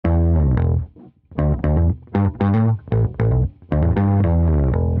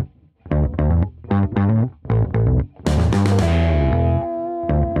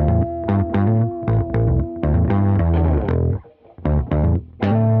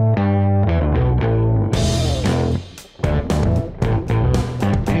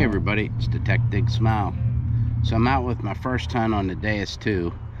It's Detect, Dig, Smile. So I'm out with my first ton on the Deus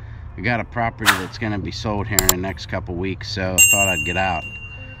 2. I got a property that's going to be sold here in the next couple weeks, so I thought I'd get out.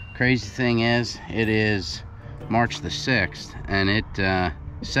 Crazy thing is, it is March the 6th, and it's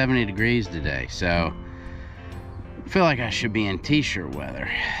 70 degrees today, so I feel like I should be in t-shirt weather,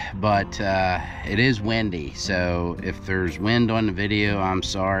 but it is windy, so if there's wind on the video, I'm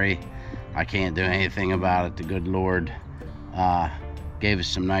sorry. I can't do anything about it. The good Lord gave us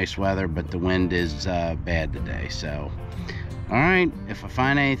some nice weather, but the wind is bad today. So all right, if I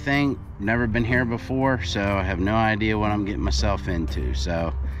find anything, never been here before, so I have no idea what I'm getting myself into.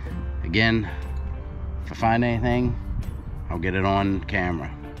 So again, if I find anything, I'll get it on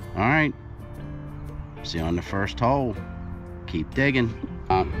camera. All right, see you on the first hole. Keep digging.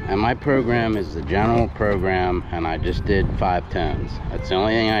 And my program is the general program, and I just did 5 tons. That's the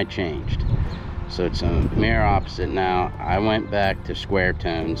only thing I changed. So it's a mirror opposite now. I went back to square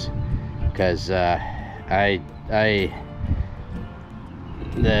tones because the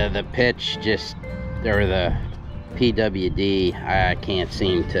pitch just, or the PWD, I can't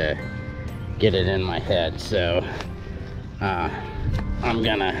seem to get it in my head. So I'm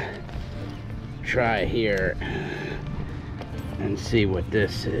gonna try here and see what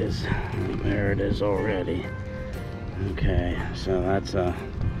this is. There it is already. Okay, so that's a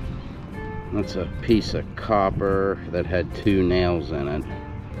piece of copper that had 2 nails in it.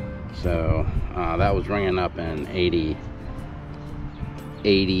 So that was ringing up in 82.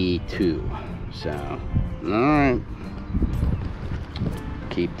 So all right,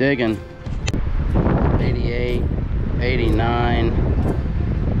 keep digging. 88, 89,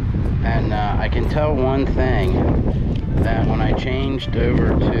 and I can tell one thing, that when I changed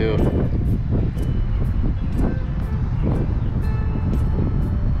over to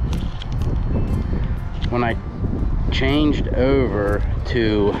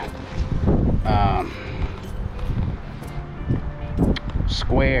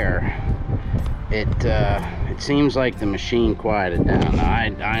square, it seems like the machine quieted down.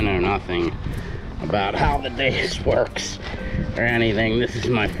 I know nothing about how the Deus works or anything. This is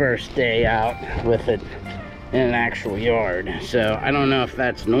my first day out with it in an actual yard, so I don't know if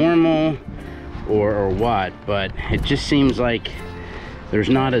that's normal or what, but it just seems like there's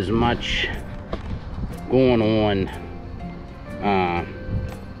not as much going on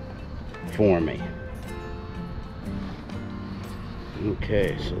for me.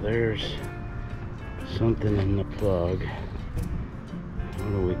 Okay, so there's something in the plug. What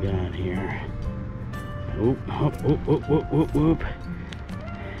do we got here? Oop, oop, oop, oop, oop, oop, oop.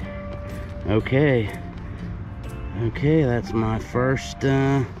 Okay, that's my first,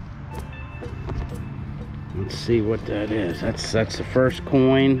 let's see what that is. That's the first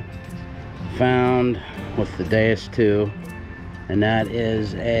coin found with the Deus 2, and that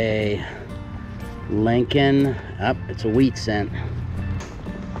is a Lincoln, it's a wheat cent.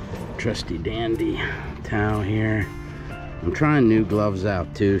 Trusty dandy towel here. I'm trying new gloves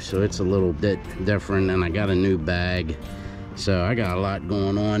out too, so it's a little bit different, and I got a new bag, so I got a lot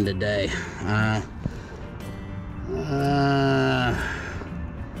going on today.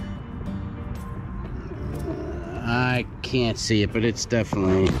 I can't see it, but it's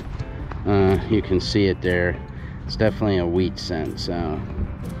definitely, you can see it there. It's definitely a wheat cent, so.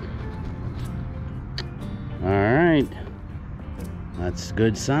 All right, that's a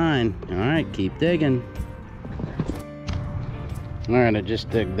good sign. All right, keep digging. All right, I just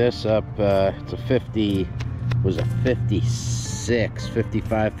dug this up. It's a 56,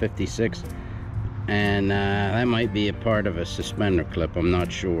 55, 56. And that might be a part of a suspender clip, I'm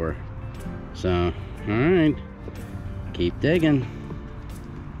not sure. So, all right, keep digging.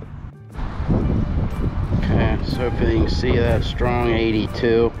 Okay, so hopefully you can see that strong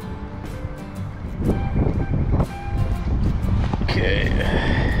 82. Okay.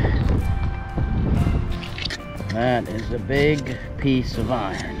 That is a big piece of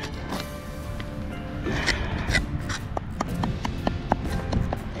iron.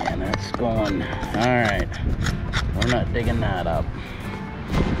 And that's going, all right, we're not digging that up.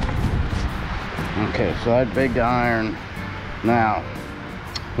 Okay, so that big iron. Now,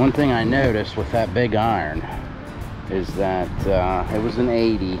 one thing I noticed with that big iron is that it was an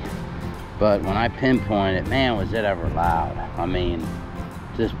 80, but when I pinpointed, man, was it ever loud. I mean,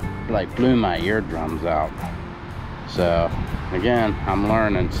 just like blew my eardrums out. So again, I'm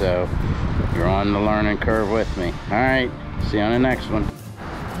learning, so you're on the learning curve with me. All right, see you on the next one.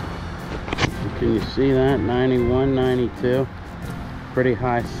 Can you see that? 91, 92. Pretty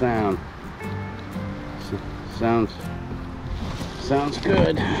high sound. Sounds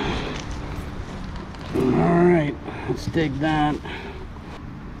good. All right, let's dig that.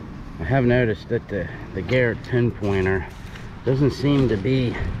 I have noticed that the Garrett pinpointer doesn't seem to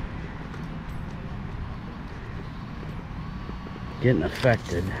be getting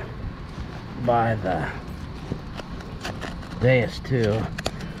affected by the Deus 2.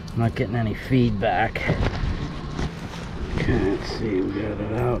 I'm not getting any feedback. Okay, let's see, we got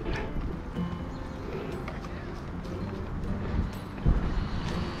it out.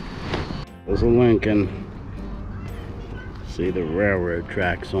 There's a Lincoln. See the railroad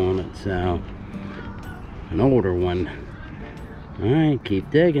tracks on it, so an older one. All right, keep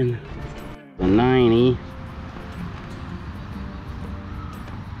digging. The 90.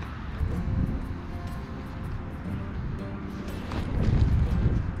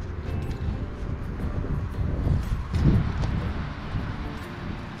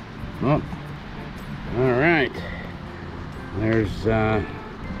 Oh, all right. There's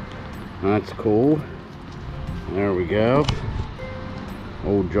that's cool. There we go.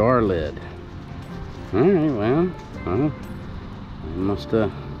 Old jar lid. Alright, well, I must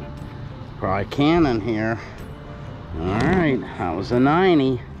have probably cannon here. Alright, that was a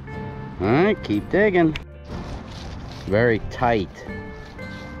 90. Alright, keep digging. Very tight.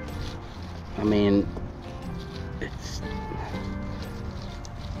 I mean, it's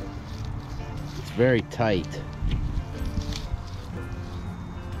very tight.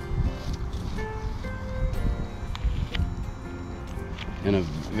 And a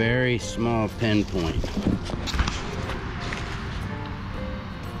very small pinpoint.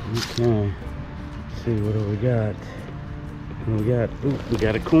 Okay, let's see, what do we got? What do we got? Ooh, we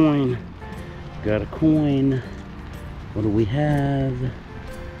got a coin. Got a coin. What do we have?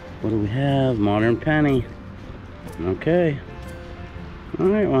 What do we have? Modern penny. Okay.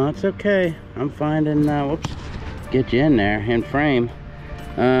 Alright, well, that's okay. I'm finding, whoops, get you in there, in frame.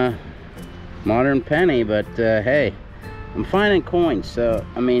 Modern penny, but hey. I'm finding coins, so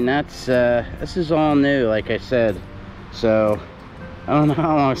I mean that's this is all new, like I said, so I don't know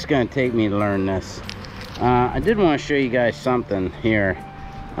how long it's gonna take me to learn this. I did want to show you guys something here.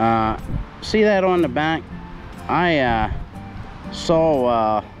 See that on the back? I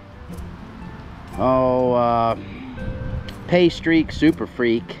saw Paystreak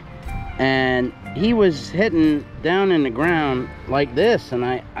Superfreak, and he was hitting down in the ground like this, and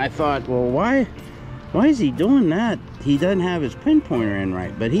I thought, well, why is he doing that? He doesn't have his pinpointer in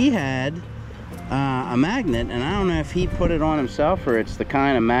right, but he had a magnet, and I don't know if he put it on himself or it's the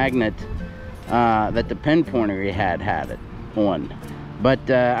kind of magnet that the pinpointer he had it on. But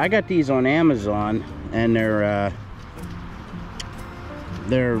I got these on Amazon, and they're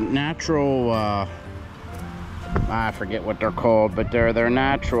natural. I forget what they're called, but they're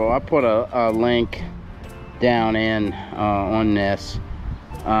natural. I put a link down in on this.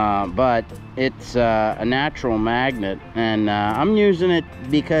 But it's a natural magnet, and I'm using it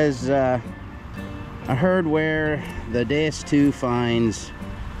because I heard where the Deus 2 finds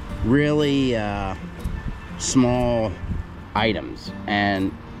really small items,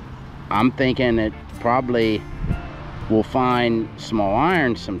 and I'm thinking it probably will find small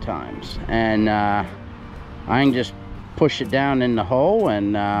iron sometimes, and I can just push it down in the hole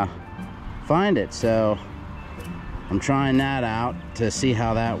and find it. So I'm trying that out to see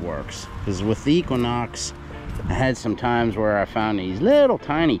how that works, because with the Equinox I had some times where I found these little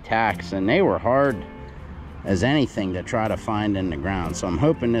tiny tacks, and they were hard as anything to try to find in the ground. So I'm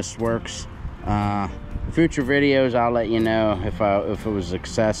hoping this works. Future videos I'll let you know if it was a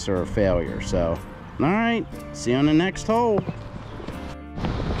success or a failure. So alright, see you on the next hole.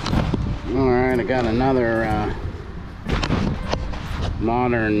 Alright, I got another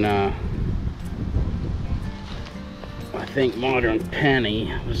modern I think modern penny.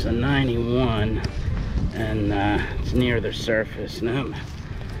 It was a 91, and it's near the surface. Nope,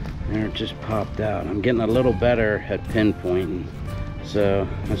 there it just popped out. I'm getting a little better at pinpointing, so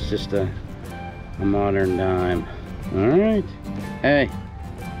that's just a modern dime. All right, hey,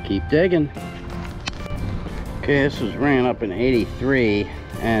 keep digging. Okay, this was ran up in 83,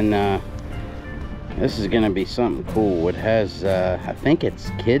 and this is gonna be something cool. It has I think it's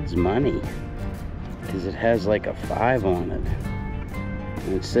kids money, because it has like a 5 on it,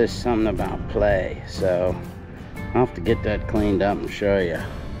 and it says something about play. So I'll have to get that cleaned up and show you.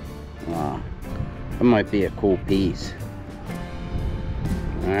 Wow, that might be a cool piece.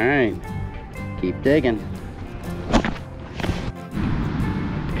 All right, keep digging.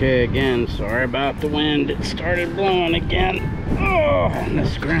 Okay, again, sorry about the wind. It started blowing again. Oh, and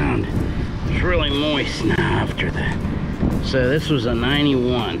this ground is really moist now after that. So this was a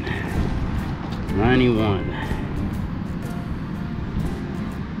 91. 91.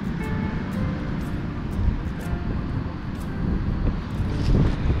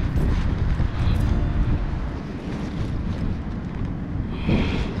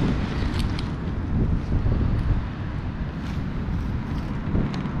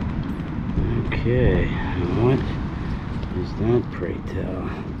 Okay, what is that, pray tell?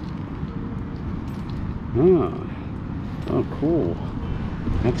 Oh, cool.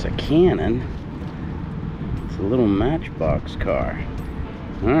 That's a cannon. It's a little matchbox car.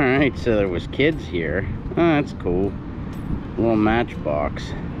 Alright, so there was kids here. Oh, that's cool. A little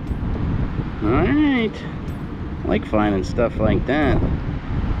matchbox. Alright. I like finding stuff like that.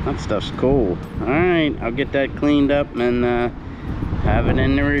 That stuff's cool. Alright, I'll get that cleaned up and have it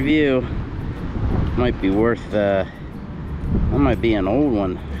in the review. Might be worth, that might be an old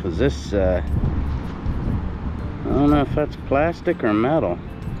one. Because this, I don't know if that's plastic or metal.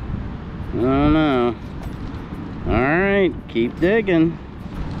 I don't know. Alright, keep digging.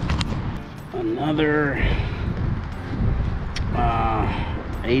 Another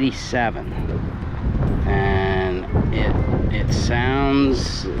 87. And it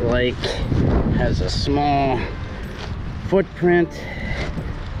sounds like has a small footprint,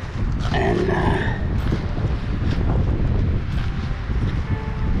 and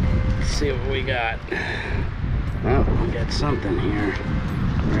let's see what we got. Oh, we got something here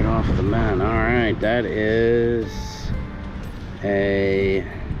right off the bat. All right, that is a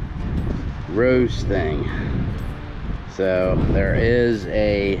rose thing. So there is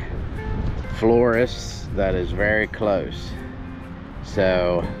a florist that is very close,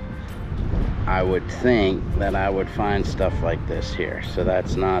 so I would think that I would find stuff like this here. So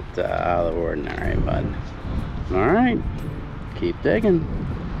that's not out of the ordinary, but all right, keep digging.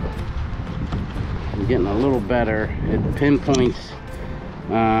 I'm getting a little better. It pinpoints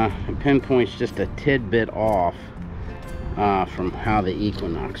just a tidbit off from how the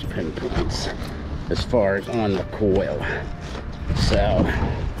Equinox pinpoints as far as on the coil. So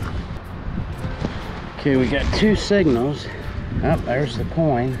okay, we got two signals. Oh, there's the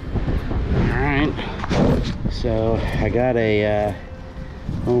coin. Alright, so I got a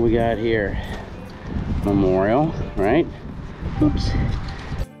what we got here? Memorial, right? Oops.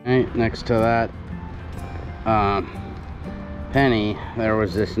 Right next to that penny, there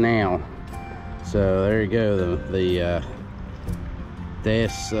was this nail. So there you go. The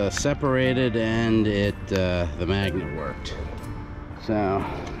Deus separated, and the magnet worked. So,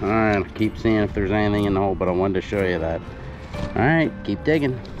 alright, I'll keep seeing if there's anything in the hole, but I wanted to show you that. Alright, keep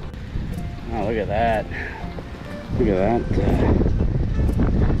digging. Oh, look at that. Look at that.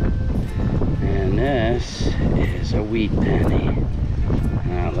 And this is a wheat penny.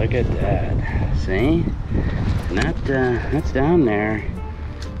 Now, look at that. See? And that's down there.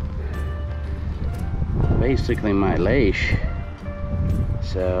 Basically my lace.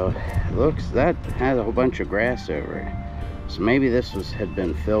 So, looks, that has a whole bunch of grass over it. So maybe this had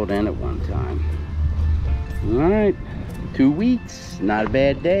been filled in at one time. Alright, 2 weeks. Not a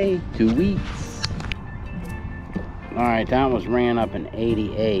bad day. 2 weeks. Alright, that was ran up in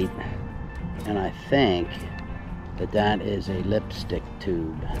 88. And I think that is a lipstick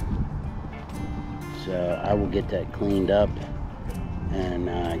tube. So I will get that cleaned up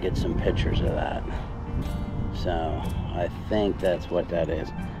and get some pictures of that. So I think that's what that is.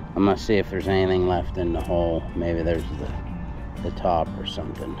 I'm gonna see if there's anything left in the hole. Maybe there's the top or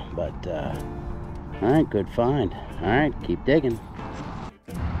something. But alright, good find. Alright, keep digging.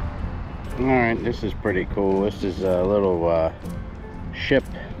 Alright, this is pretty cool. This is a little ship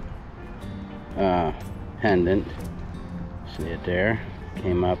pendant. See it there?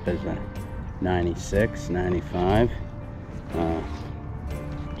 Came up as a 96, 95.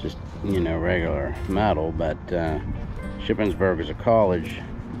 Just, you know, regular metal, but Shippensburg is a college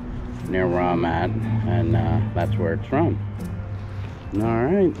near where I'm at, and that's where it's from.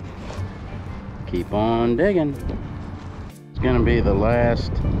 Alright, keep on digging. It's gonna be the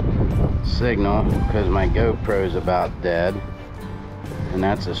last signal because my GoPro's about dead, and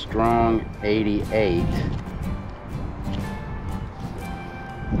that's a strong 88.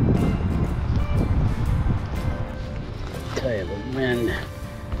 Tell you, the wind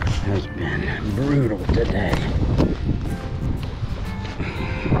has been brutal today.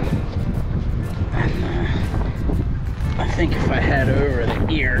 And I think if I had over the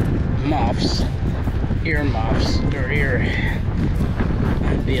ear muffs,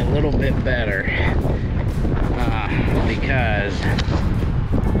 I'd be a little bit better, because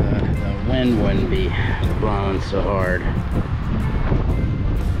the wind wouldn't be blowing so hard.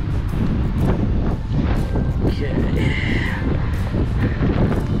 Okay.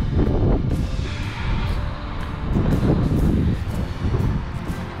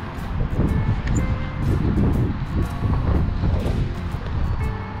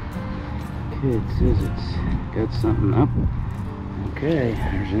 It says it's got something up. Okay,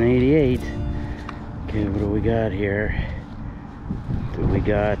 there's an 88. Okay, what do we got here? So we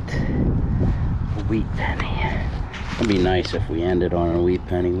got A wheat penny. It'd be nice if we ended on a wheat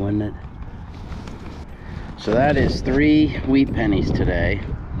penny, wouldn't it? So that is 3 wheat pennies today.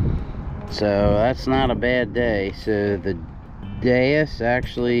 So that's not a bad day. So the Deus,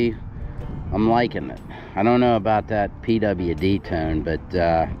 actually, I'm liking it. I don't know about that PWD tone, but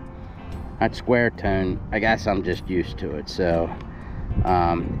that square tone, I guess I'm just used to it. So,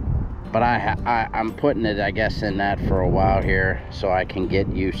 but I'm putting it, I guess, in that for a while here, so I can get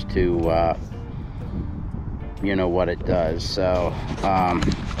used to, you know, what it does. So,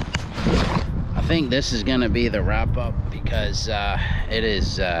 I think this is gonna be the wrap up, because it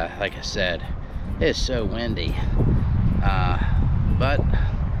is, like I said, it's so windy. But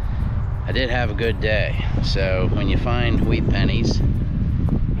I did have a good day. So when you find wheat pennies,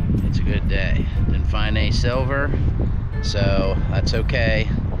 it's a good day. Didn't find any silver, so that's okay.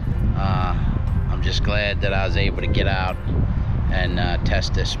 I'm just glad that I was able to get out and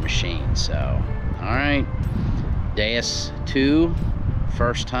test this machine. So, all right, Deus 2,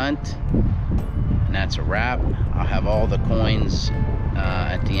 first hunt, and that's a wrap. I'll have all the coins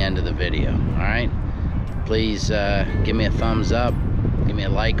at the end of the video. All right, please give me a thumbs up, give me a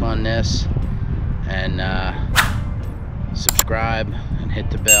like on this, and subscribe and hit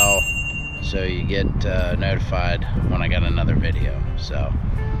the bell so you get notified when I got another video. So,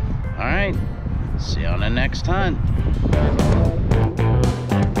 all right, see you on the next hunt.